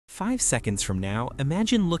5 seconds from now,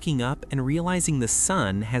 imagine looking up and realizing the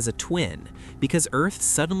sun has a twin, because Earth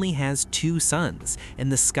suddenly has two suns,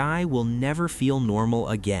 and the sky will never feel normal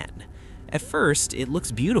again. At first, it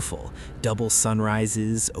looks beautiful, double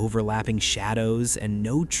sunrises, overlapping shadows, and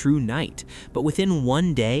no true night. But within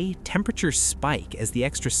one day, temperatures spike as the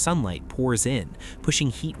extra sunlight pours in,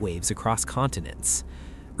 pushing heat waves across continents.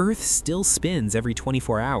 Earth still spins every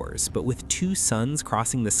 24 hours, but with two suns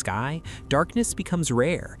crossing the sky, darkness becomes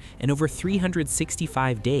rare, and over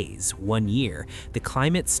 365 days, 1 year, the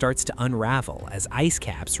climate starts to unravel as ice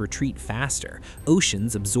caps retreat faster,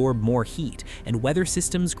 oceans absorb more heat, and weather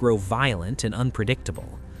systems grow violent and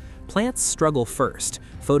unpredictable. Plants struggle first,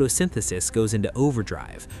 photosynthesis goes into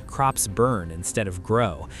overdrive, crops burn instead of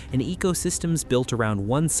grow, and ecosystems built around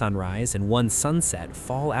one sunrise and one sunset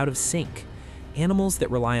fall out of sync. Animals that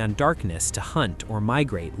rely on darkness to hunt or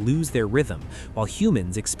migrate lose their rhythm, while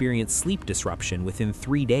humans experience sleep disruption within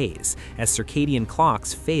 3 days as circadian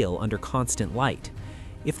clocks fail under constant light.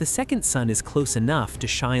 If the second sun is close enough to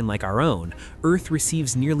shine like our own, Earth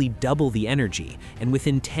receives nearly double the energy, and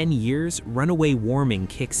within 10 years, runaway warming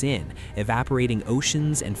kicks in, evaporating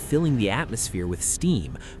oceans and filling the atmosphere with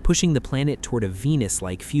steam, pushing the planet toward a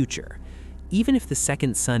Venus-like future. Even if the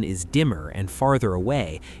second sun is dimmer and farther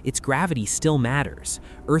away, its gravity still matters.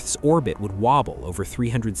 Earth's orbit would wobble over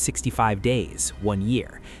 365 days, 1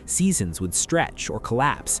 year. Seasons would stretch or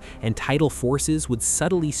collapse, and tidal forces would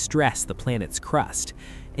subtly stress the planet's crust.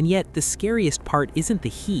 And yet, the scariest part isn't the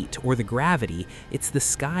heat or the gravity, it's the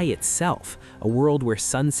sky itself, a world where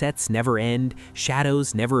sunsets never end,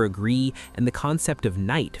 shadows never agree, and the concept of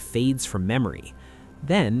night fades from memory.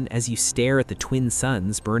 Then, as you stare at the twin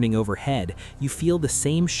suns burning overhead, you feel the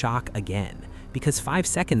same shock again. Because 5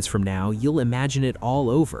 seconds from now, you'll imagine it all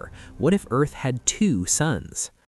over. What if Earth had two suns?